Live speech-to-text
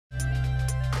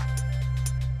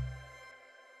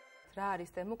რა არის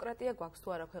დემოკრატია, გვაქვს თუ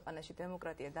არა ქვეყანაში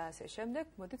დემოკრატია და ასე შემდეგ.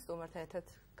 მოდით სტუმართან ერთად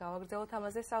გავაგრძელოთ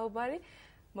ამაზე საუბარი.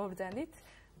 მობრძანით.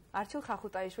 არჩილ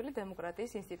ხახუტაიშვილი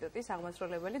დემოკრატიის ინსტიტუტის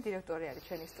აღმასრულებელი დირექტორი არის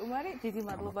ჩვენი სტუმარი. დიდი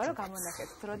მადლობა რომ გამონახეთ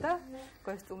დრო და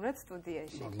გვესტუმრეთ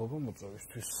სტუდიაში. მადლობა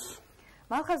მოწვევისთვის.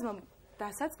 მალხაზმა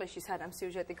დასაწყისში სანამ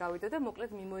სიუჟეტი გავიდო და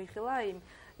მოკლედ მიმოიხილა იმ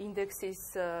ინდექსის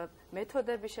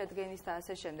მეთოდების შედგენის და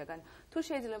ასე შემდეგ. თუ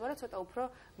შეიძლება რომ ცოტა უფრო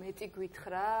მეტი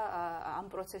გითხრა ამ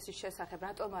პროცესის შესახებ,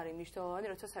 რატომ არის მნიშვნელოვანი,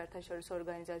 როცა საერთაშორისო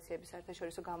ორგანიზაციები,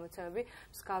 საერთაშორისო გამოცემები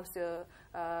მსგავს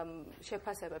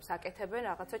შეფასებებს აკეთებენ,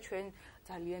 რაღაცა ჩვენ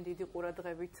ძალიან დიდი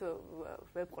ყურადღებით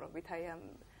ვეპყრობით აი ამ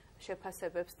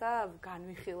შეფასებებს და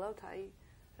განვიხილავთ აი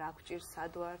რა გვჭირს,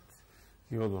 სად ვართ.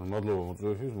 მადლობა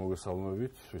მოწვევისთვის,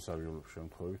 მოგესალმებით, ვისარგებლობ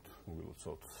შემთხვევით,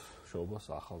 მოგილოცავთ შოობას,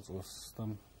 ახალ წელს და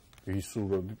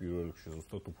ვისურვებდი პირველ რიგში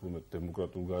ზუსტად უფრო მეტ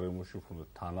დემოკრატიულ გარემოში, უფრო მეტ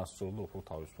თანასწორ და უფრო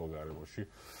თავისუფალ გარემოში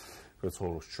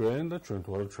ვეცხოვროს ჩვენ და ჩვენ თუ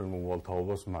არა ჩვენ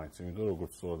მომვალთაობას მაინც, იმიტომ რომ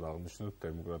როგორც სწორად აღნიშნეთ,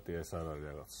 დემოკრატია ეს არ არის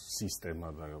რაღაც სისტემა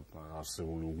და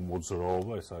არსებული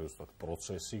მოძრაობა, ეს არის ზუსტად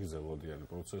პროცესი, გრძელვადიანი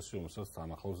პროცესი, რომელსაც თან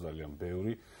ახლავს ძალიან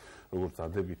ბევრი როგორც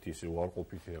დადებითი, ისე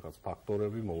უარყოფითი რაღაც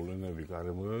ფაქტორები, მოვლენები,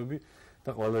 გარემოებები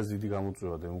და ყველაზე დიდი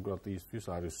გამოწვევა დემოკრატიისთვის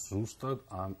არის ზუსტად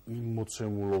იმ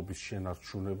მოცემულობის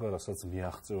შენარჩუნება, რასაც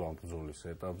მიაღწევა ამ ბრძოლის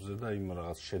ეტაპზე და იმ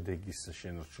რაღაც შედეგის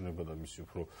შენარჩუნება და მისი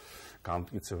უფრო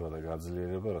გამტკიცება და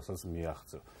გაძლიერება, რასაც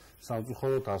მიაღწევა.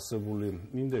 სამწუხაროდ არსებული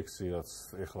ინდექსი, რაც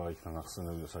ეხლა იქიდან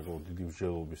ახსენებდა, საკმაოდ დიდი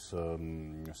მსჯელობის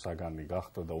საგანი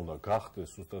გახდა და უნდა გახდეს,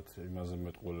 ზუსტად იმაზე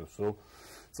მეტყველებს, რომ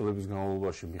წლების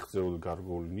განმავლობაში მიღწეული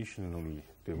გარკვეული ნიშნული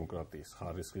დემოკრატიის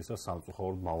ხარისხის და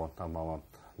სამწუხაროდ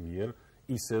მავანთ მიერ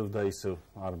ისევ და ისევ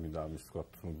არ მინდა ამის თქვა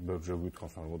ბევრჯერ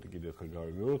გვითხოვს, მაგრამ მოდი კიდევ ერთხელ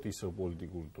გავიმეოროთ, ისევ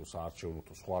პოლიტიკური თუ საარჩევნო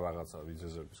თუ სხვა რაღაცა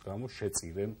ვიზეზების გამო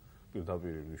შეწირენ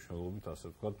პირდაპირ მნიშვნელობით, ასე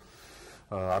თქვა,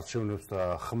 არჩევნებს და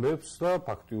ხმებს და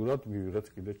ფაქტიურად მივიღეთ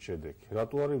კიდეც შედეგი.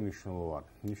 რატო არის მნიშვნელოვანი?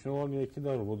 მნიშვნელოვანია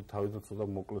იქიდან, რომ მოდი თავიდან ცოტა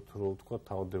მოკლედ რო ვთქვა,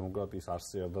 თავად დემოკრატიის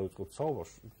არსი არ დავიწყოთ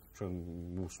საუბარს. ჩვენ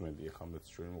მუსმენდი ახლა მეც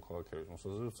ჩვენი მოქალაქეების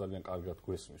მოსაზრებით ძალიან კარგად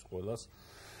გვესმის ყველას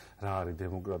რა არის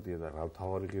დემოკრატია და რა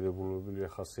მთავარი ღირებულებები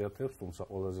ახასიათებს, თუმცა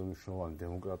ყველაზე მნიშვნელოვანი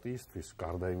დემოკრატიისთვის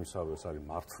გარდა იმისა, რომ ეს არის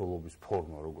მართლობის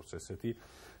ფორმა, როგორც ესეთი,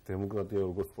 დემოკრატია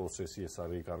როგორც პროცესი, ეს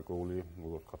არის გარკვეული,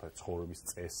 როგორც ვთქვათ, ცხოვრების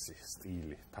წესი,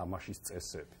 სტილი, თამაშის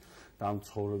წესები. და ამ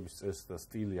ცხოვრების წესი და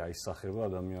სტილი აისახება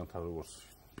ადამიანთა როგორც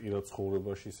პირად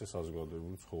ცხოვრებაში, ისე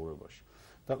საზოგადოებრივ ცხოვრებაში.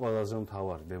 და ყველაზე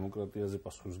მთავარი დემოკრატიაზე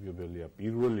პასუხისმგებელია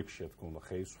პირველ რიგში, თქო უნდა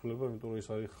ხელისუფლება, იმიტომ რომ ეს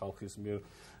არის ხალხის მიერ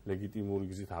ლეგიტიმური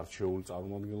გზით არჩეული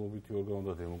წარმომადგენლობითი ორგანო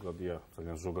და დემოკრატია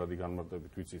ძალიან ზოგადი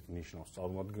განმარტებით ვიცით ნიშნავს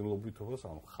წარმომადგენლობითობას,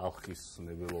 ანუ ხალხის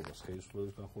ნებელობას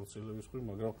ხელისუფლების განხორციელების მხრივ,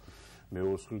 მაგრამ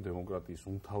მეორე მხრივ დემოკრატიის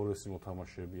უმთავრესი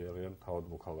მოთამაშეები არიან თავად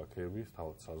მოქალაქეები,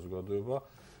 თავად საზოგადოება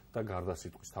და გარდა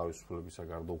სიტყვის თავისუფლებისა,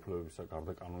 გარდა უფლებებისა,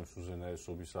 გარდა კანონის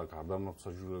უზენაესობისა, გარდა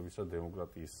მართლმსაჯულებისა,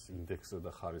 დემოკრატიის ინდექსზე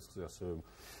და ხარისხზე ასევე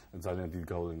ძალიან დიდ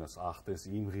გავლენას ახდენს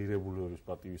იმ ღირებულებების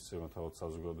პატივისცემა თავად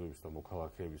საზოგადოების და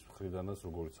მოქალაქეების მხრიდანაც,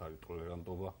 როგორც არის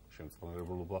ტოლერანტობა,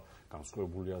 შემწყნარებლობა,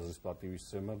 განსხვავებული აზრის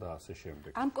პატივისცემა და ასე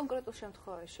შემდეგ. ამ კონკრეტულ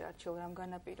შემთხვევაში არჩილ რამ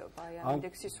განაპირობა აი ამ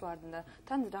ინდექსის ვარდნა?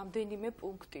 თან რამდენიმე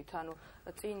პუნქტით, ანუ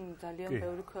წინ ძალიან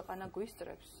ბევრი ქვეყანა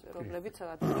გვისწრებს, რომლებიც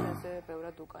ადამიანზე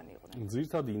ბევრად უკან იყვნენ.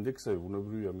 ძირითადად ინდექსები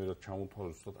ბუნებრივია მე რა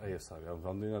ჩამოთვალე ზუსტად აი ეს არის, ანუ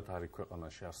რამდენად არის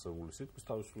ქვეყანაში არსებული სიტყვის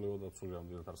თავისუფლება დაცული,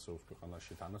 რამდენად არსებობს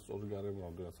ქვეყანაში თანასწორი გარემო,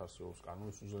 რამდენად არსებობს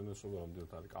კანონის უზენაესობა,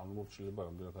 რამდენად არის კანონმორჩილება,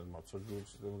 რამდენად არის მართლმსაჯულების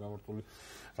სისტემა გამართული,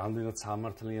 რამდენად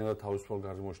სამართლიანად თავისუფალ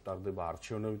გარემოში ტარდება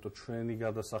არჩევნები, თუ ჩვენი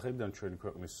გადასახედიდან, ჩვენი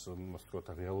ქვეყნის, ასე ვთქვათ,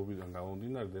 რეალობიდან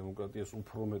გამომდინარე, დემოკრატიას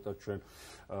უფრო მეტად ჩვენ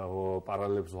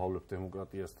პარალელებს ვავლებთ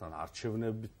დემოკრატიასთან,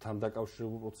 არჩევნებთან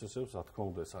დაკავშირებულ პროცესებს, რა თქმა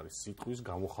უნდა, ეს არის სიტყვის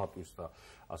გამოხატვის და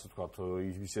ასე ვთქვათ,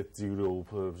 ისეთ ძივრეულ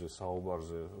უფლებებზე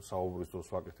საუბრის დროს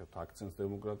ვაკეთებთ აქცენტს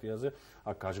დემოკრატიაზე,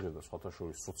 აქ გაჟღერდა სხვათა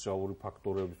შორის სოციალური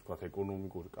ფაქტორები, ვთქვათ,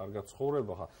 ეკონომიკური, კარგად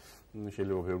ცხოვრება, ხა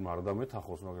შეიძლება ბევრმა არ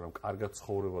დამეთანხმოს, მაგრამ კარგად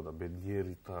ცხოვრება და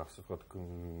ბედნიერი და ასე ვთქვათ,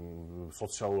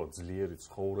 სოციალურად ძლიერი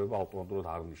ცხოვრება ავტომატურად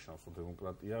არ ნიშნავს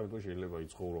დემოკრატია, იმიტომ შეიძლება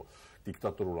იცხოვრო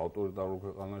დიქტატორულ ავტორიტარულ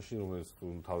ქვეყანაში, რომელიც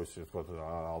თავისი ვთქვათ,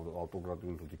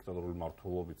 ავტოკრატიული თუ დიქტატორული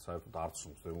მმართველობით საერთოდ არ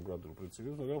ცნობს დემოკრატიულ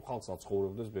პრინციპებს, მაგრამ ხალხს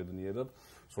აცხოვრებდეს ბედნიერად,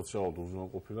 სოციალურად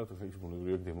უზრუნველყოფილად, ის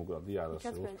ბუნებრივია დემოკრატია არ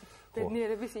არსებობს.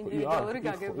 ბედნიერების ინდივიდუალური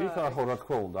გაგება. იქ ხო რა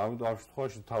თქმა უნდა, ამიტომ ამ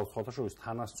შემთხვევაში სხვათა შორის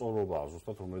თანასწორობაა,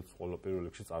 ზუსტად რომელიც ყველა პირველ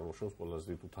რიგში წარმოშობს ყველაზე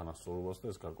დიდ თანასწორობას და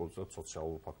ეს გარკვეულწილად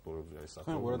სოციალურ ფაქტორებზე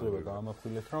აისახება. ყურადღება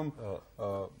გაამახვილეთ, რომ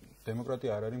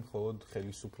დემოკრატია არ არის მხოლოდ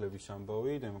ხელისუფლების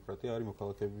ამბავი, დემოკრატია არის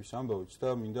მოქალაქეების ამბავიც და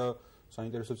მინდა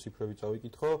საინტერესო ციფრები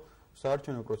წავიკითხო.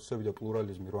 საარჩევნო პროცესები და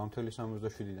პლურალიზმი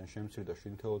 8.67-დან შემცირდა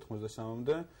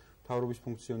 7.93-მდე, მთავრობის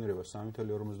ფუნქციონირება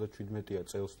 3.57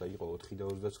 წელს და იყო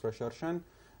 4.29 შარშან,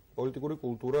 პოლიტიკური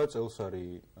კულტურა წელს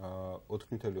არის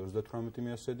 4.38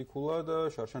 მილიარდი ქულა და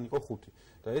შარშან იყო 5.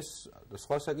 და ეს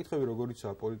სხვა საკითხები,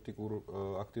 როგორიცაა პოლიტიკურ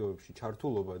აქტივობებში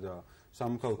ჩართულობა და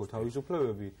სამოქალაქო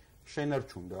თავისუფლებები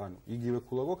შენარჩუნდა, ანუ იგივე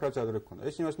ქულა გვაქვს, რაც ადრე გქონდა.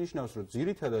 ეს იმას ნიშნავს, რომ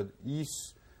ძირითადად ის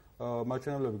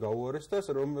მაჩვენებლები გაუარეს და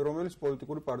რომელიც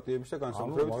პოლიტიკური პარტიების და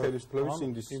განსაკუთრებით ხელისუფლების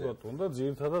ინდექსია. კი ბატონო, და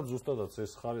ძირითადად ზუსტადაც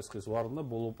ეს ხარისხის ვარდნა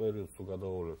ბოლო პერიოდს თუ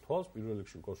გადავავლებ თვალს, პირველ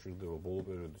რიგში უკავშირდება ბოლო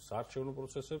პერიოდის საარჩევნო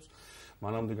პროცესებს,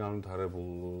 მანამდე განვითარებულ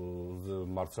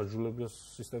მართლმსაჯულების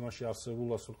სისტემაში არსებულ,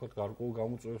 ასე ვთქვათ, გარკვეულ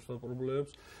გამოწვევებს და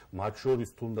პრობლემებს, მათ შორის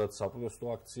თუნდაც საპროტესტო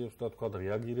აქციებს და თქვათ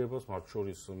რეაგირებას, მათ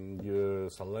შორის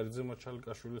სალარიძე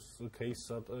მაჩალიკაშვილის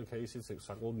кейსიც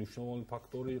საკმაოდ მნიშვნელოვანი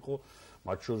ფაქტორი იყო,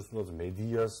 მათ შორის თუნდაც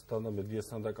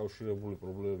მედიასთან დაკავშირებული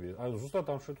პრობლემები. აი ზუსტად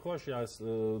ამ შემთხვევაში ეს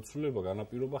ცვლილება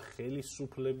განაპირობა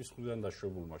ხელისუფლების მხრიდან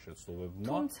დაშვებულმა შეცდომებმა.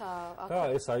 და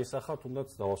ეს აისახა თუნდაც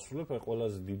დავასრულებ, აი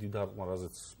ყველაზე დიდი დარტყმა,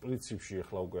 რაზეც პრინციპში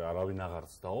ახლა უკვე არავინ აღარ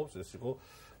ცდაობს, ეს იყო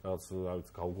რაც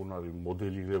გაუგონარი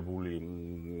მოდელირებული,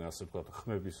 ასე ვთქვათ,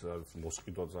 ხმების რაც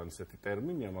მოსყიდვა ძალიან ისეთი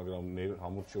ტერმინია, მაგრამ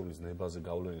ამორჩევნის ნებაზე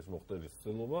გავლენის მოხდენის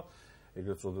ცდილობა,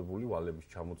 ეგრეთ წოდებული ვალების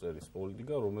ჩამოწერის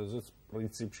პოლიტიკა, რომელზეც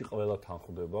პრინციპში ყველა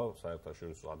თანხდება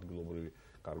საერთაშორისო ადგილობრივი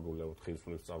კარგული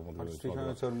ხელისუფლების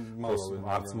წარმოადგენლებს,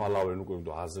 არც მალავენ უკვე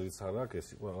აზრიც არ აქვს, ეს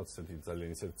იყო რაღაც ისეთი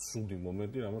ძალიან ისეთი ცუდი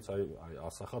მომენტი, რამაც აი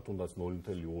ასახა თუნდაც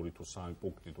 0.2 თუ 3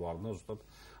 პუნქტით ვარდნა ზუსტად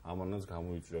ამანაც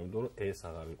გამოიწვია, იმიტომ რომ ეს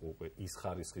აღარ იყო უკვე ის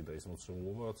ხარისხი და ის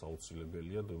მოცემულობა, რაც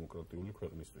აუცილებელია დემოკრატიული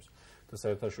ქვეყნისთვის. და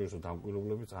საერთაშორისო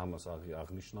დამკვირვებლებიც ამას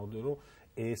აღნიშნავდნენ, რომ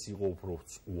ეს იყო უფრო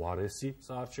უარესი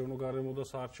საარჩევნო გარემო და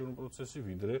საარჩევნო პროცესი,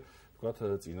 ვიდრე თქვათ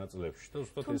წინა წლებში. და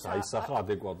ზუსტად ეს აისახა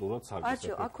ადეკვატურად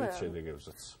საკითხის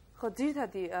შედეგებსაც. ხო,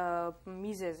 ძირითადი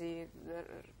მიზეზი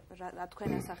რა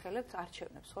თქვენ ასახელებთ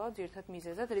არჩევნებს, ხო? ძირითად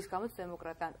მიზეზად, რის გამოც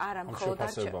დემოკრატია არა მხოლოდ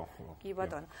არჩევნები. კი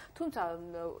ბატონო. თუმცა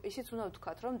ისიც უნდა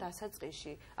ვთქვათ, რომ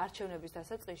დასაწყისში, არჩევნების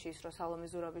დასაწყისში ის რომ სალომე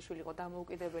ზურაბიშვილი იყო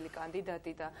დამოუკიდებელი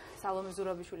კანდიდატი და სალომე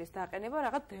ზურაბიშვილის დაყენება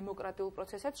რაღაც დემოკრატიულ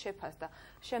პროცესად შეფასდა.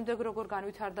 შემდეგ როგორ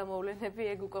განვითარდა მოვლენები,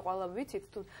 ეგ უკვე ყველა ვიცით,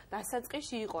 თუ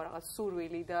დასაწყისში იყო რაღაც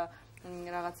სურვილი და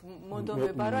რაღაც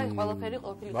მონდომება, რომ აი ყველაფერი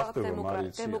ყოფილიყო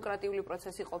დემოკრატიული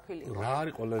პროცესი ყოფილიყო. რა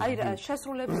არის ყველაზე აი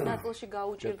შესრულების ნაწილში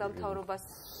გაუჭირდა მთავრობას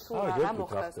თუ რა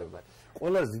მოხდა?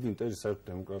 ყველაზე დიდი მტერი საერთოდ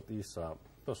დემოკრატიისა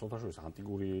და სოთაშორის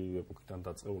ანტიკური ეპოქიდან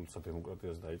დაწყებული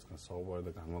დემოკრატიას დაიწყეს საუბარი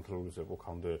და განმანათლებლობის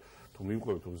ეპოქამდე თუ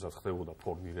მივყვებით, თუნდაც ხდებოდა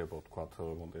ფორმირება, თქვათ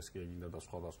მონტესკიეგინდა და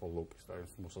სხვადასხვა ლოკის და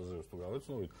ეს მოსაზრებას თუ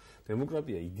გავეცნობით,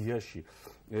 დემოკრატია იდეაში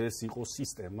ეს იყო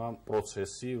სისტემა,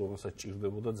 პროცესი, რომელსაც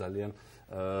ჭირდებოდა ძალიან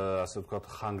ასე ვთქვათ,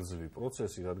 ხანგრძლივი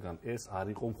პროცესი, რადგან ეს არ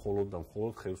იყო მხოლოდ და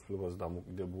მხოლოდ ხელისუფლებაზე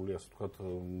დამოკიდებული, ასე ვთქვათ,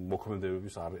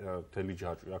 მოქმედებების მთელი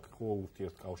ჯაჭვი. აქ იყო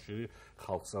ურთიერთკავშირი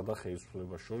ხალხსა და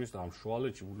ხელისუფლებას შორის და ამ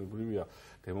შუალედში ბუნებრივია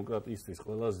დემოკრატიისთვის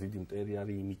ყველაზე დიდი მტერი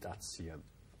არის იმიტაცია,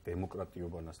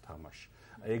 დემოკრატიობანას თამაში.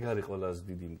 ეგ არის ყველაზე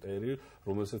დიდი მტერი,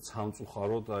 რომელსაც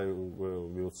სამწუხაროდ აი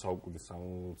 20 საუკუნის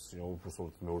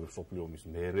უბრალოდ მეორე მსოფლიო ომის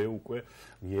მერე უკვე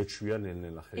მიეჩვია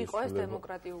ნელ-ნელა ხელისუფლება. იყო ეს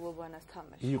დემოკრატიულობანას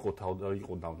თამაში. იყო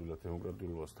ნამდვილად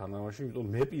დემოკრატიულობას თამაში, იმიტომ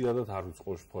მე პირადად არ ვიცი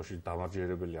ყოველ შემთხვევაში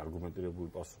დამარჯერებელი არგუმენტირებული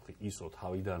პასუხი ისო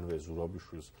თავიდანვე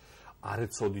ზურაბიშვილს არ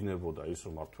ეცოდინებოდა ის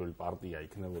რომ მართველი პარტია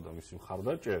იქნებოდა მისი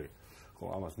მხარდაჭერი.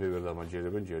 ხო, ამას მე ვერ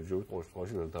დამაჯერებენ, ჯერჯერობით ყოველ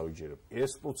შემთხვევაში ვერ დავიჯერებ.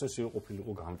 ეს პროცესი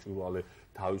ყოფილიყო გამჭვირვალე,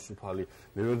 თავისუფალი.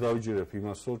 მე ვერ დავიჯერებ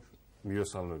იმას, რომ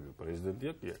მიესალმები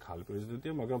პრეზიდენტია, კი, ხალი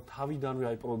პრეზიდენტია, მაგრამ თავიდანვე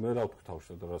აი მე რა ვთქვი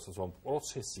თავშესა და რასაც ვამ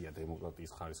პროცესია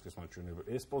დემოკრატიის ხარისხის მაჩვენებელი.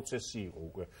 ეს პროცესი იყო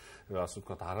უკვე, ასე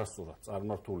ვთქვათ, არასწორად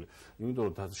წარმართული. იმიტომ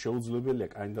რომ შეუძლებელია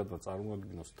კანდიდატმა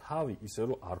წარმოადგინოს თავი ისე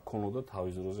რომ არ ქონოდა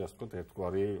თავის დროზე, ასე ვთქვათ,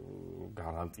 ერთგვარი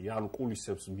გარანტია, ანუ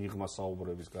კულისებს მიღმა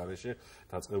საუბრების გარეშე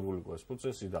დაწყებული იყო ეს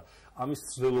პროცესი და ამის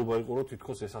ცდელობა იყო, რომ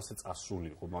თითქოს ეს ასე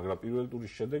წასულიყო, მაგრამ პირველი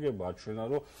ტურის შედეგება აჩვენა,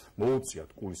 რომ მოუწიათ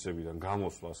კულისებიდან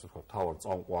გამოსვლა, ასე ვთქვათ, თავარ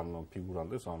წამყვან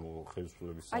ფიგურანტებს, ანუ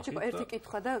ხელისუფლების სახით. აი, ერთი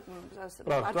კითხვა და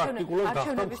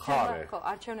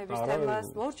არჩევნების თემას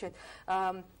მოვჩეთ.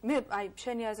 მე აი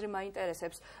შენი აზრი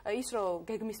მაინტერესებს. ის რომ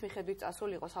გეგმის მიხედვით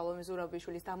წასულიყო სალომე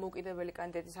ზურაბიშვილის დამოუკიდებელი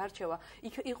კანდიდატის არჩევა,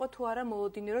 იყო თუ არა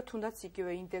მოლოდინი, რომ თუნდაც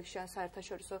იგივე ინდექსში ან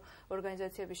საერთაშორისო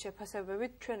ორგანიზაციების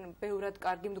შეფასებებით ჩვენ ბევრად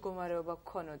კარგი მდგომარეობა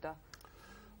გქონოდა.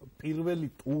 პირველი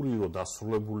ტური რომ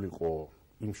დასრულებულიყო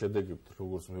იმ შედეგებით,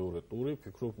 როგორც მეორე ტური,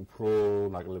 ფიქრობ, უფრო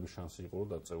ნაკლები შანსი იყო, რომ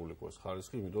დაწეულიყო ეს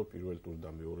ხარისხი, იმიტომ პირველი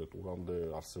ტურიდან მეორე ტურამდე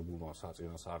არსებულმა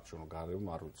საწინააღმდეგო საარჩევნო გარემომ,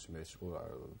 არ ვიცი, მე ეს იყო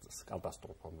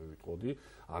კატასტროფა მე ვიტყოდი,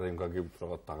 არ ემგაგებით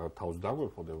რაღაც თავს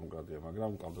დაგვერხო დემოკრატია,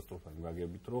 მაგრამ კატასტროფა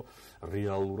ემგაგებით, რომ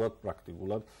რეალურად,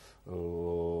 პრაქტიკულად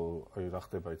აი რა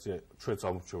ხდება, იცი, ჩვენც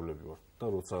ამორჩევლები ვართ და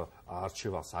როცა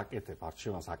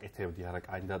არჩევანს აკეთებდი არა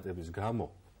კანდიდატების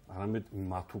გამო, არამედ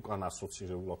მათ უკან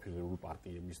ასოცირებულ აფილირებული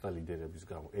პარტიების და ლიდერების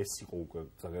გამო. ეს იყო უკვე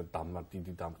ძალიან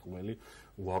დიდი დამტყმელი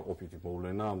უარყოფითი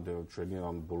მოვლენა ჩვენი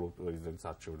ამ ბოლო პრეზიდენტის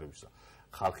არჩევნებისა.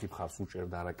 ხალხი მხარს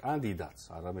უჭერდა არა კანდიდატს,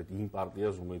 არამედ იმ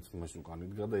პარტიას, რომელიც მას უკან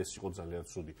იდგა და ეს იყო ძალიან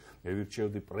ცუდი. მე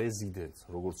ვირჩევდი პრეზიდენტს,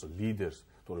 როგორც ლიდერს,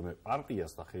 თორემ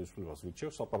პარტიას და ხელისუფლებას ვირჩევ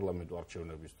საპარლამენტო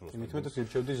არჩევნების დროს. იმითაც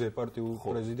ვირჩევდი ზეპარტიულ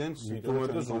პრეზიდენტს,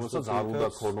 რომელსაც არ უნდა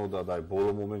ქონოდა და აი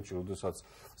ბოლო მომენტში, როდესაც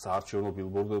საარჩევნო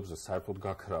ბილბორდებზე საერთოდ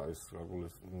გაქრა ეს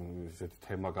ესეთი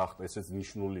თემა გახდა, ესეც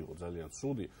ნიშნული იყო ძალიან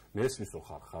ცუდი. მესმის რომ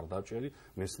ხარ დაჭერი,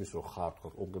 მესმის რომ ხარ თქვა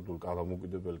კონკრეტული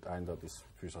გამომკვიდებელი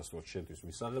კანდიდატისთვის ასე ვთქვათ შენთვის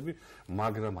მისაღები,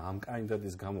 მაგრამ ამ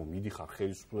კანდიდატის გამო მიდიხარ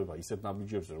ხელისუფლება ისეთ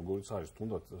ნაბიჯებზე, როგორც არის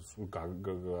თუნდაც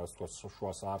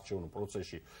შუა საარჩევნო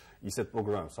პროცესში ისეთ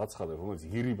პროგრამებს აცხადებ, რომელიც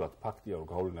ღირიბად ფაქტია, რომ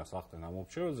გავლენას ახდენ ამ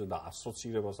მომხრეებზე და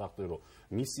ასოცირებას ახდენ, რომ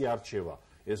მისი არჩევა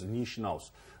ეს ნიშნავს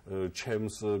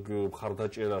ჩემს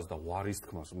მხარდაჭერას და ვარის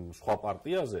თქმას სხვა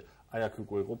პარტიაზე, აი აქ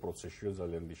უკვე იყო პროცესში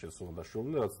ძალიან დიდი შეცდომა და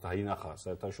შრომა, რაც დაინახა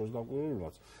საერთაშორისო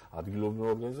დამკვირვებლებმაც, ადგილობრივ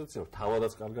ორგანიზაციებმა,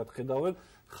 თავადაც კარგად ხედავენ,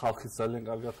 ხალხიც ძალიან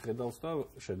კარგად ხედავს და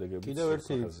შედეგები. კიდევ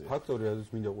ერთი ფაქტორი, რაც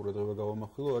მინდა ყურადღება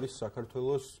გავამახვილო, არის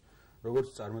საქართველოს როგორც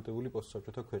წარმატებული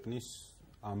პოსტსაბჭოთა ქვეყნის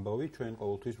ამბავი. ჩვენ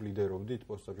ყოველთვის ლიდერობდით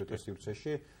პოსტსაბჭოთა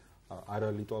სივრცეში, არა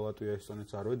ლიტვა, ლატვია,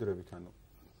 ესტონეთს არ ვედრებით, ანუ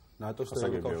ნატოს და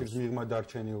ევროკავშირის მიღმა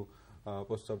დარჩენილ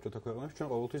პოსტსაბჭოთა ქვეყნებში ჩვენ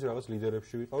ყოველთვის რაღაც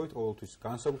ლიდერებში ვიყავით, ყოველთვის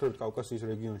განსაკუთრებით კავკასიის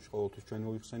რეგიონში ყოველთვის ჩვენ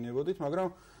მოიხსენიებოდით, მაგრამ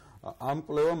ამ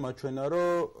კვლევამ მაჩვენა,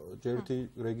 რომ ჯერ ერთი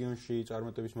რეგიონში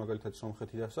წარმატების მაგალითად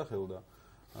სომხეთი დასახელდა,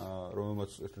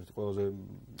 რომელმაც ერთ-ერთი ყველაზე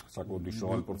საკმაოდ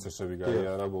მნიშვნელოვანი პროცესები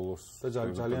გაიარა ბოლოს და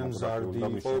ძალიან მზარდი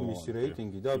იყო მისი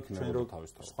რეიტინგი და ჩვენ რო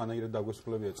სხვანაირად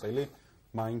დაგვესრულებია წელი,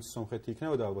 მაინც სომხეთი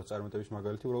იქნება და ალბათ წარმატების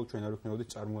მაგალითი, უბრალოდ ჩვენ არ ვიქნებოდით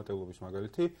წარმატებლობის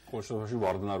მაგალითი. ყოველ შემთხვევაში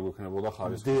ვარდნა არ გვექნებოდა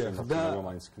ხარისხი შემთხვევა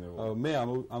მაინც იქნებოდა. მე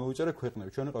ამოვიწერე ქვეყნები,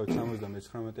 ჩვენ ვიყავით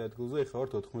 79 ადგილზე, ეხლა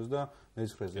ვართ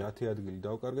 99-ზე, 10 ადგილი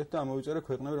დავკარგეთ და ამოვიწერე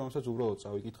ქვეყნები, რომელსაც უბრალოდ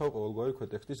წავიკითხავ ყოველგვარი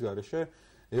ქვეტექსტის გარეშე.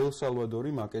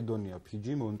 ელ-სალვადორი, მაკედონია,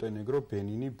 ფიჯი, მონტენეგრო,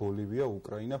 ბენინი, ბოლივია,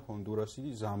 უკრაინა,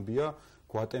 ჰონდურასი, ზამბია,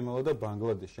 გვატემალა და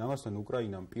ბანგლადეში. ამასთან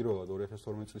უკრაინამ პირველად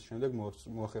 2012 წლის შემდეგ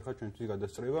მოახერხა ჩვენთვის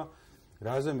გადასწრება.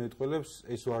 რაზე მეტყველებს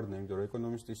ეს ვარდნა, იმიტომ რომ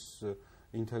ეკონომისტის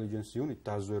intelligence unit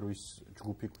დაზვერვის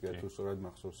ჯგუფი ქვია თუ სწორად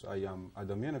მახსოვს აი ამ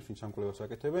ადამიანებს, ვინც ამ კვლევას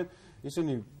აკეთებენ,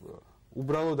 ისინი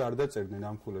უბრალოდ არ დაწერდნენ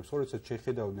ამ ქულებს, როდესაც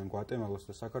შეხედავდნენ გვატემალას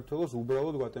და საქართველოს,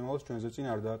 უბრალოდ გვატემალას ჩვენზე წინ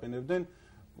არ დააყენებდნენ.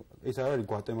 ეს არ არის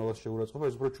გვატემალას შეურაცხყოფა,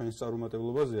 ეს უფრო ჩვენს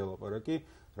წარუმატებლობაზეა ლაპარაკი.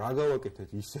 რა გავაკეთეთ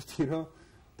ისეთი, რომ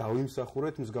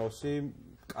დავიმსახურეთ მსგავსი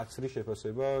კაცრი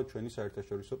შეფასება ჩვენი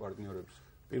საერთაშორისო პარტნიორების.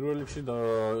 პირველ რიგში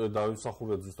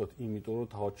დავიმსახურეთ ზუსტად იმიტომ, რომ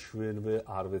თავად ჩვენვე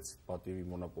არ ვეცით პატივი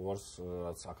მონაპოვარს,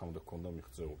 რაც აქამდე ჰქონდა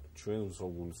მიღწეული. ჩვენ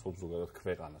ზოგადად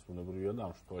ქვეყანას ბუნებრივია და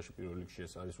ამ შემთხვევაში პირველ რიგში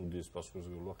ეს არის უდიდეს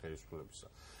პასუხისმგებლობა ხელისუფლებისა.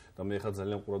 და მე ხა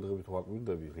ძალიან ყურადღებით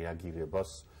ვაკვირდები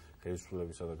რეაგირებას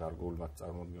ხელისუფლებისა და გარკვეული მათ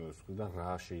წარმომადგენლების მხრიდან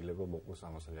რა შეიძლება მოყვეს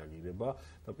ამას რეაგირება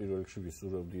და პირველ რიგში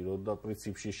ვისურვებდი, რომ და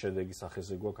პრინციპში შედეგი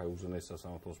სახეზე გვაქვს, აი უზენაეს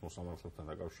სასამართლოს მოსამართლებთან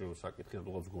დაკავშირებულ საკითხი,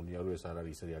 რადგან გონია, რომ ეს არ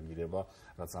არის ის რეაგირება,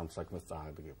 რაც ამ საქმეს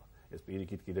წააგდება. ეს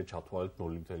პირიქით კიდე ჩათვალეთ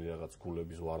 0 რაღაც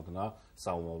ქულების ვარდნა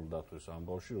საომავლო დათვლის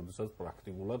ამბავში, როდესაც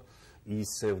პრაქტიკულად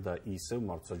ისევ და ისევ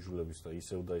მართლმსაჯულების და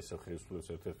ისევ ხელისუფლების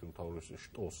ერთ-ერთი უმთავრესი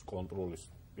შტოს კონტროლის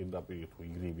პირდაპირ თუ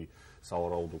იგრივი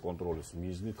სავარაუდო კონტროლის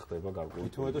მიზნით ხდება გარკვეული.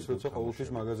 თუმცა როცა ყოველთვის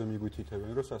მაგაზე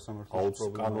მიგვითითებენ, რომ სასამართლოს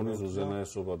კანონის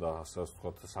უზენაესობა და ასე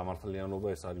ვთქვათ სამართლიანობა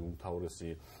ეს არის უმთავრესი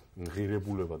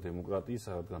ღირებულება დემოკრატიის,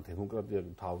 რადგან დემოკრატია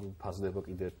ფასდება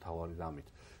კიდევ ერთ მთავარი რამით.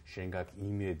 შენ გაქვს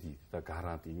იმედი და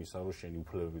გარანტი იმისა, რომ შენი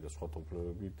უფლებები და სხვათა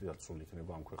უფლებები დაცული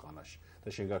იქნება ამ ქვეყანაში. და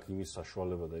შენ გაქვს იმის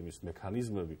საშუალება და იმის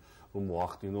მექანიზმები, რომ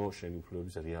მოახდინო შენი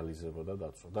უფლებების რეალიზება და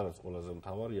დაცვა. და რაც ყველაზე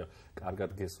მთავარია, კარგად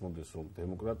გესმოდეს, რომ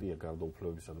დემოკრატია გარდა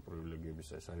უფლებებისა და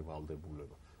პრივილეგიებისა ეს არის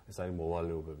ვალდებულება. ეს არის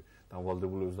მოვალეობები. და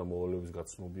ვალდებულების და მოვალეობის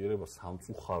გაცნობიერება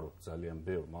სამწუხაროდ ძალიან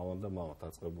ბევრ მამან და მამად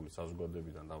დაწყებული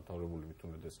საზოგადოებიდან დამთავრებული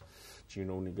მithumedes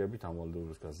ჩინოვნიკებით ამ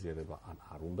ვალდებულების გაზიარება ან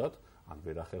არ უნდათ, ან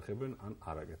ვერ ახერხებენ, ან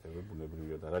არ აკეთებენ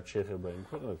ბუნებრივია და რაც შეეხება იმ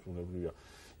ქვეყნებს, ბუნებრივია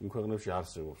იმ ქვეყნებში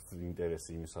არსებობს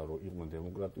ინტერესი იმისა, რომ იყვნენ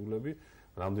დემოკრატიულები,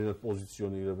 რამდენად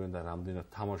პოზიციონირებენ და რამდენად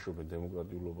თამაშობენ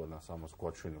დემოკრატიულობას, ამას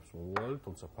გვაჩვენებს მომავალი,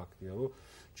 თუმცა ფაქტია, რომ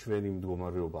ჩვენი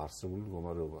მდგომარეობა, არსებული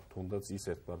მდგომარეობა, თუნდაც ის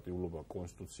ერთპარტიულობა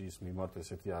კონსტიტუციის მიმართ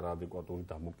ესეთი არაადეკვატური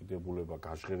დამოკიდებულება,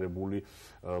 გაჟღერებული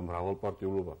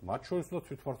მრავალპარტიულობა, მათ შორის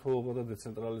თვითმმართველობა და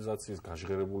დეცენტრალიზაციის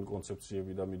გაჟღერებული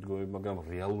კონცეფციები და მიდგომები, მაგრამ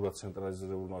რეალურად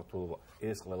ცენტრალიზებული მმართველობა,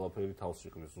 ეს ყველაფერი თავს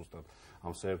იყრის ზუსტად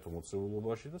ამ საერთო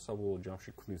მოცემულობაში და საბოლოო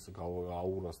ჯამში ქმნის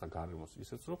აურას და გარემოს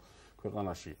ისეც, რომ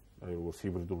ქვეყანაში როგორც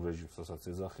ჰიბრიდულ რეჟიმსაც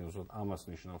ეძახიან, ზუსტად ამას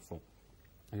ნიშნავს, რომ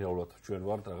რეალურად ჩვენ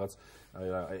ვართ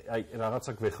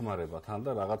რაღაცა გვეხმარება თან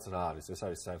და რაღაც რა არის ეს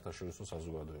არის საერთაშორისო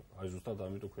საზოგადოება აი ზუსტად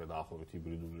ამიტომ ქვია დაახლოებით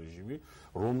ჰიბრიდული რეჟიმი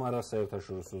რომ არა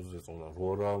საერთაშორისო ზეწოლა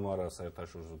რომ არა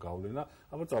საერთაშორისო გავლენა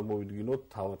აბა წარმოვიდგინოთ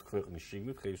თავად ქვეყნის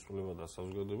შიგნით ხელისუფლება და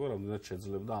საზოგადოება რამდენად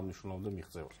შეძლებდა ამ მნიშვნელობამდე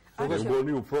მიღწევას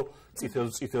ზოგადად უფრო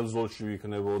წითელ ზოლში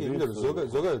ვიქნებოდი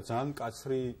ზოგადად ძალიან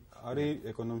კაცრი არის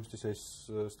ეკონომისტის ეს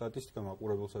სტატისტიკა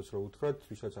მაყურებელსაც რო უთხრათ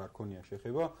ვისაც არ ქონია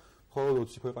შეხება მხოლოდ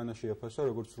 20 ქვეყანაში შეაფასა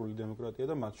როგორც სრული დემოკრატია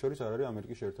და მათ შორის არ არის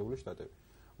ამერიკის შეერთებული შტატები.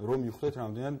 რომ მივხვდეთ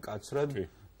რამდენად კაცრად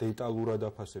დეტალურად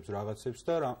აფასებს რაღაცებს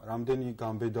და რამდენი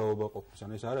გამბედაობა ყოფნის.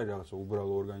 ან ეს არ არის რაღაცა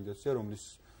უბრალო ორგანიზაცია, რომლის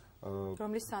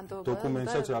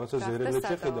დოკუმენტსაც რაღაცა ზერელეთ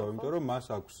შეხედავ, იმიტომ რომ მას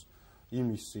აქვს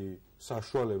იმისი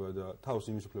საშუალება და თავს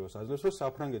იმის უფლებას აძლევს, რომ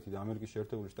საფრანგეთი და ამერიკის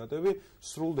შეერთებული შტატები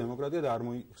სრულ დემოკრატიად არ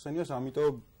მოიხსენიოს,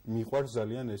 ამიტომ მიყვარს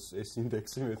ძალიან ეს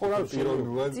ინდექსი მე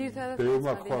პიროვნულად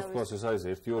ბევრმა ქვას ეს არის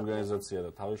ერთი ორგანიზაცია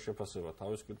და თავის შეფასება,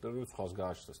 თავის კრიტერიუმით სხვას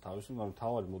გააჩნდეს, თავის მაგრამ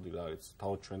თავარი მოდი რა არის,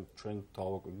 თავად ჩვენ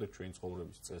თავაკვირდეთ ჩვენი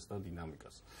ცხოვრების წესს და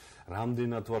დინამიკას.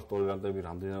 რამდენად ვართ ტოლერანტები,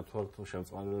 რამდენად ვართ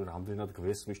შემწყნარებელი, რამდენად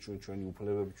გვესმის ჩვენი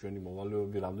უფლებები, ჩვენი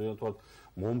მოვალეობები, რამდენად ვართ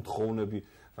მომთხოვნები,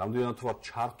 რამდენად ვართ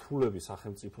ჩართულები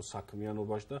სახელმწიფო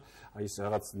საქმიანობაში და აი ეს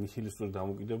რაღაც ნიჰილისტური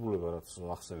დამოკიდებულება რაც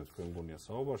ახსენეთ თქვენ გონია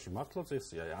საუბარში, მართლაც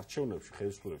ესეა, არჩევნებში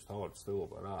ხელისუფლების თავარი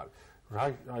ცდელობა რა არის.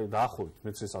 აი დაახლოებით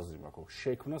მეც ეს აზრი მაქვს,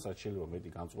 შექმნას შეიძლება მეტი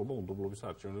განწყობა უნდობლობის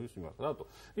არჩევნების მიმართ. რატო?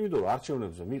 იმიტომ რომ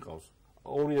არჩევნებზე მიყავს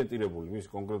ორიენტირებული მის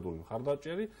კონკრეტული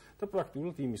მხარდაჭერი და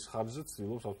პრაქტიკულად იმის ხარჯზე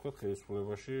ცდილობს ასე ვთქვათ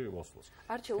ხელისუფლებაში მოსვლას.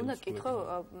 არჩილ, უნდა გკითხო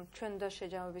ჩვენ და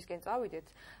შეჯამებისკენ წავიდეთ.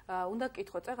 უნდა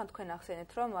გკითხო წეგან თქვენ ახსენეთ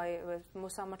რომ აი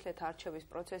მოსამართლეთა არჩევის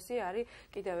პროცესი არის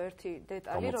კიდევ ერთი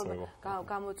დეტალი რომ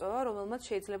გამოწვევა რომელმაც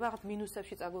შეიძლება რაღაც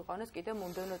მინუსებში წაგვიყვანოს კიდევ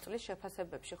მომდევნო წლის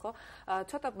შეფასებებში, ხო?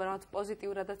 ცოტა რაღაც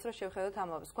პოზიტიურადაც რომ შევხედოთ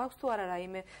ამას. გვაქვს თუ არა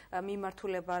რაიმე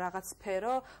მიმართულება რაღაც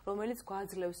სფერო, რომელიც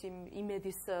გვაძლევს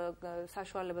იმედის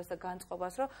საშუალებას და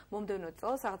განწყობას, რომ მომდევნო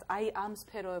წელს რაღაც აი ამ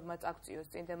სფეროებმა წაგწიოს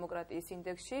წინ დემოკრატიის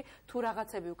ინდექსში, თუ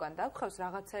რაღაცები უკან დაგხვევს,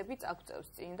 რაღაცები წაგწევს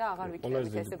წინ და აღარ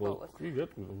ვიქნებით ესე ბოლოს.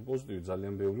 პოზიტივი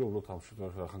ძალიან ბევრი, უბრალოდ ამ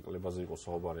შემთხვევაში რახან კლებაზე იყო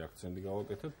საუბარი, აქცენტი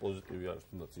გავაკეთეთ, პოზიტივი არის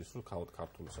თუნდაც ის, რომ თავად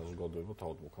ქართული საზოგადოება,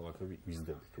 თავად მოქალაქეები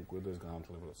იზრდებით. უკვე და ეს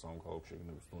განათლება და სამოქალაქო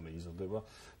შეგნების დონე იზრდება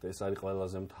და ეს არის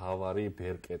ყველაზე მთავარი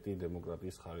ბერკეტი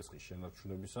დემოკრატიის ხარისხის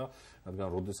შენარჩუნებისა, რადგან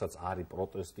როდესაც არის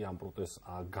პროტესტი, ამ პროტესტს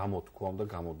გამოთქვამ და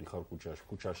გამოდიხარ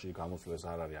ქუჩაში გამოსვლას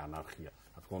არ არის ანარქია.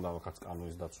 რა თქმა უნდა, ხაც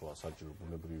კანონის დაცვა საჭირო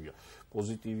ბუნებრივია.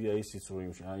 პოზიტივია ისიც,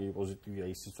 რომ აი პოზიტივია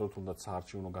ისიც, რომ თუნდაც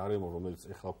საარჩევნო გარემო, რომელიც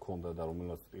ეხლა გქონდა და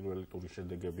რომელიც პირველი ტურის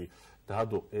შედეგები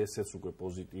დადო, ესეც უკვე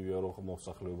პოზიტივია, რომ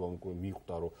მოსახლეობამ უკვე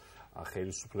მიხვდა, რომ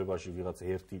ხელისუფლებაში ვიღაც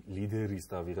ერთი ლიდერის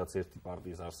და ვიღაც ერთი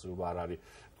პარტიის არსებობა არ არის,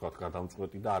 თქვათ,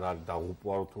 გადამწყვეტი და არ არის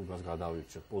დაღუპვარო თუნდაც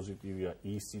გადავირჩეთ. პოზიტივია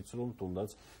ისიც, რომ თუნდაც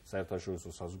საერთაშორისო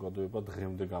საზოგადოება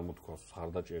დღემდე გამოთქვას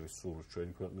ხარდაჭერის სურვილს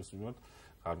ჩვენი ქვეყნის მიმართ.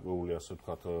 გარკვეული ასე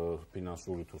ვთქვათ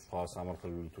ფინანსური თუ სხვა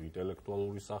სამართლიანი თუ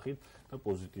ინტელექტუალური სახით და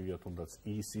პოზიტივია თუნდაც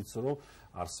ისიც რომ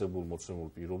არსებულ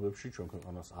მოცემულ პირობებში ჩვენ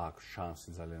ქვეყანას აქვს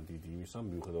შანსი ძალიან დიდი იმისა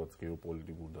მიუხედავად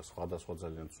გეოპოლიტიკური და სხვადასხვა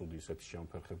ძალიან ცუდი ისეთი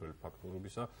შემოფერხებელი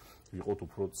ფაქტორებისა ვიყოთ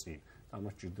უფრო წინ და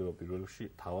ამას ჭირდება პირველ რიგში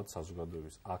თავად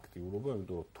საზოგადოების აქტიურობა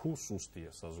იმიტომ რომ თუ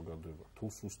სუსტია საზოგადოება თუ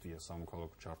სუსტია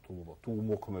სამოქალაქო ჩართულობა თუ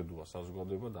უმოქმედოა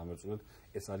საზოგადოება დამეწუნეთ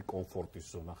ეს არის კომფორტის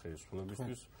ზონა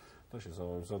ხელისუფლებისთვის და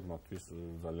შესაბამისად მათთვის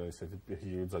ძალიან ისეთი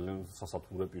ძალიან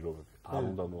სასათბურე პირობები. არ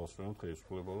უნდა მოასწროთ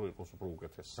ხელისუფლება რომ იყოს უფრო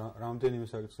უკეთესი. რამდენიმე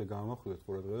საკითხზე გამოვხდეთ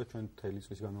ყურადღება ჩვენ მთელი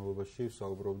წლის განმავლობაში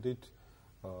ვსაუბრობდით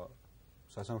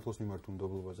სასამართლოს მიმართ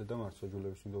უნდობლობაზე და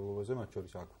მართლმსაჯულების უნდობლობაზე, მათ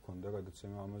შორის აქ გქონდა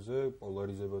გადაცემა ამაზე,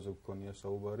 პოლარიზებაზე გქონია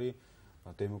საუბარი,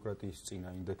 დემოკრატიის წინა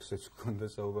ინდექსზეც გქონდა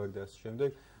საუბარი და ასე შემდეგ.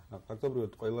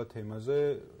 ფაქტობრივად ყველა თემაზე,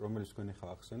 რომელიც თქვენ ახლა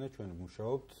ახსენეთ, ჩვენ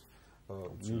მუშაობთ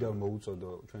მინდა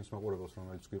მოუწოდო ჩვენს მაყურებელს,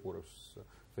 რომელიც გვიყურებს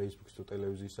Facebook-ის თუ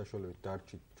ტელევიზიის საშუალებით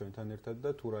დარჩით ჩვენთან ერთად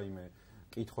და თუ რაიმე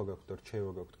კითხვა გაქვთ და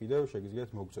რჩევა გაქვთ კიდევ,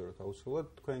 შეგიძლიათ მოგწეროთ აუცილებლად.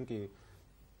 თქვენ კი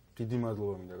დიდი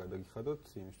მადლობა მინდა გადაგიხადოთ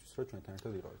იმისთვის, რომ ჩვენთან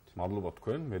ერთად იყავით. მადლობა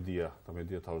თქვენ, მედია და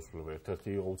მედია თავისუფლება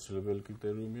ერთ-ერთი აუცილებელი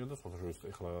კრიტერიუმია და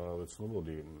სხვადასხვა ახლა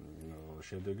ვეცნობოდი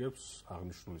შედეგებს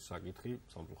აღნიშნული საკითხი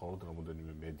სამწუხაროდ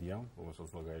რამოდენიმე მედიამ, რომელსაც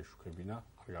უნდა გაეშუქებინა,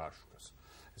 არ გააშუქეს.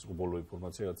 ეს უბრალო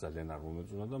ინფორმაცია რაც ძალიან არ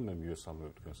მომეწონა და მე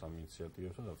მივესალმებ თქვენს ამ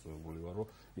ინიციატივებს და დაწუნებული ვარ რომ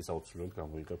ის აუცილებლად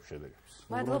გამოიღებს შედეგებს.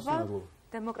 მადლობა.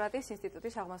 დემოკრატიის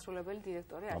ინსტიტუტის აღმასრულებელი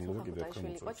დირექტორი არჩილ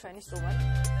ხახუტაიშვილი იყო ჩვენი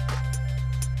სტუმარი.